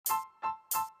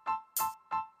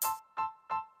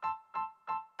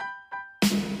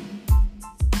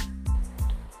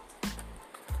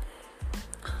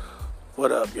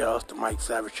What up, y'all? It's the Mike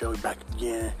Savage Show. We back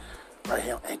again, right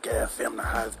here on Anchor FM, the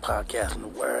hottest podcast in the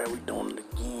world. We doing it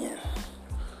again.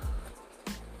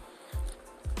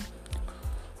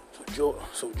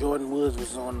 So Jordan Woods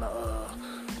was on the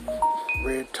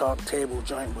Red Talk table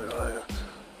joint with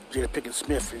Jada Pinkett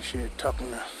Smith and shit,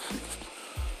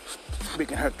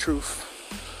 speaking her truth,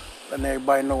 letting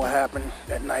everybody know what happened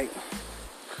that night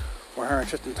with her and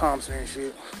Tristan Thompson and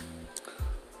shit.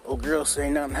 Old girl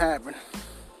saying nothing happened.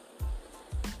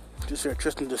 She said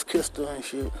Tristan just kissed her and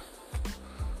shit.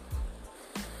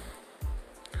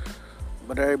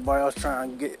 But everybody else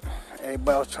trying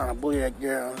to bully that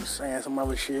girl and saying some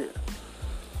other shit.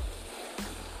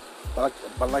 But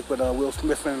like what Will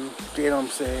Smith and Jada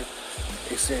said,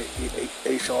 they said,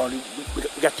 hey Shorty, we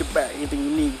got your back. Anything you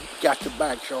need, we got your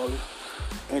back, Shorty.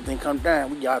 Anything come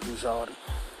down, we got you, Shorty.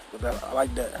 But I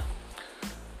like that.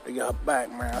 They got her back,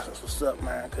 man. That's what's up,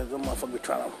 man. Because them motherfuckers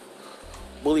trying to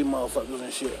bully motherfuckers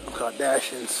and shit.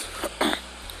 Kardashians.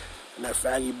 And that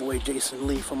faggy boy Jason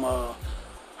Lee from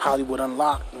Hollywood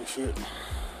Unlocked and shit.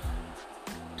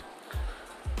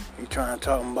 He trying to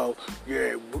talk about,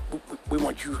 yeah, we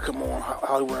want you to come on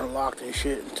Hollywood Unlocked and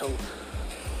shit until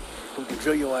we can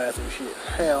drill your ass and shit.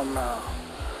 Hell no.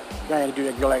 You ain't do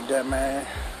that girl like that, man.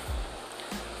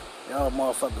 Y'all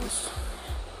motherfuckers.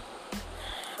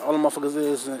 All the motherfuckers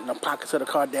is in the pockets of the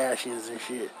Kardashians and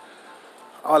shit.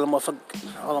 All the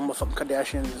motherfucking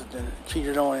Kardashians then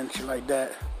cheated on and shit like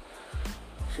that.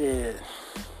 Shit.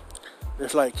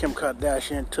 Just like Kim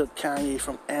Kardashian took Kanye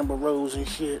from Amber Rose and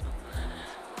shit.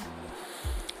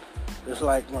 Just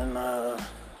like when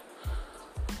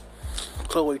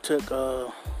Khloe took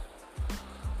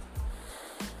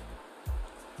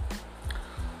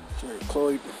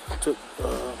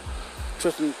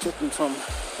Tristan from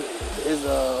his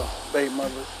baby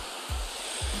mother.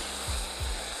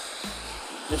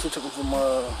 Then she took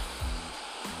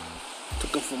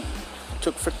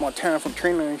Frick Montana from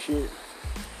Trina and shit.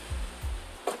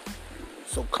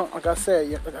 So like I said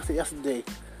yesterday,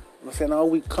 I'm saying all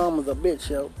week, Karma's a bitch,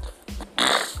 yo.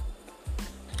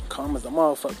 Karma's a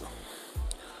motherfucker.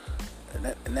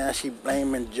 And now she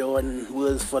blaming Jordan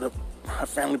Woods for her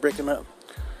family breaking up.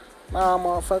 Nah,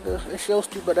 motherfucker, it's your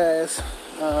stupid ass,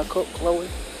 Khloe.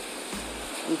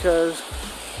 Because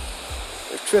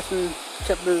if Tristan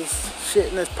kept his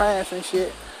shit in his pants and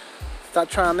shit, stop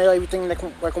trying to nail everything that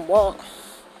can walk,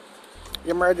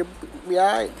 your marriage will be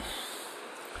alright.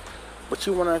 But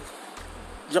you wanna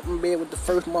jump in bed with the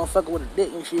first motherfucker with a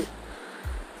dick and shit.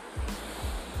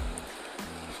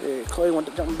 Shit, Khloe want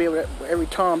to jump in bed with every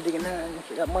Tom, Dick, and Harry and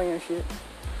she got money and shit.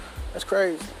 That's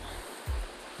crazy.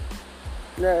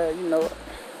 Yeah, you know it.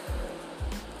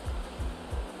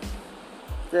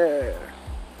 Yeah.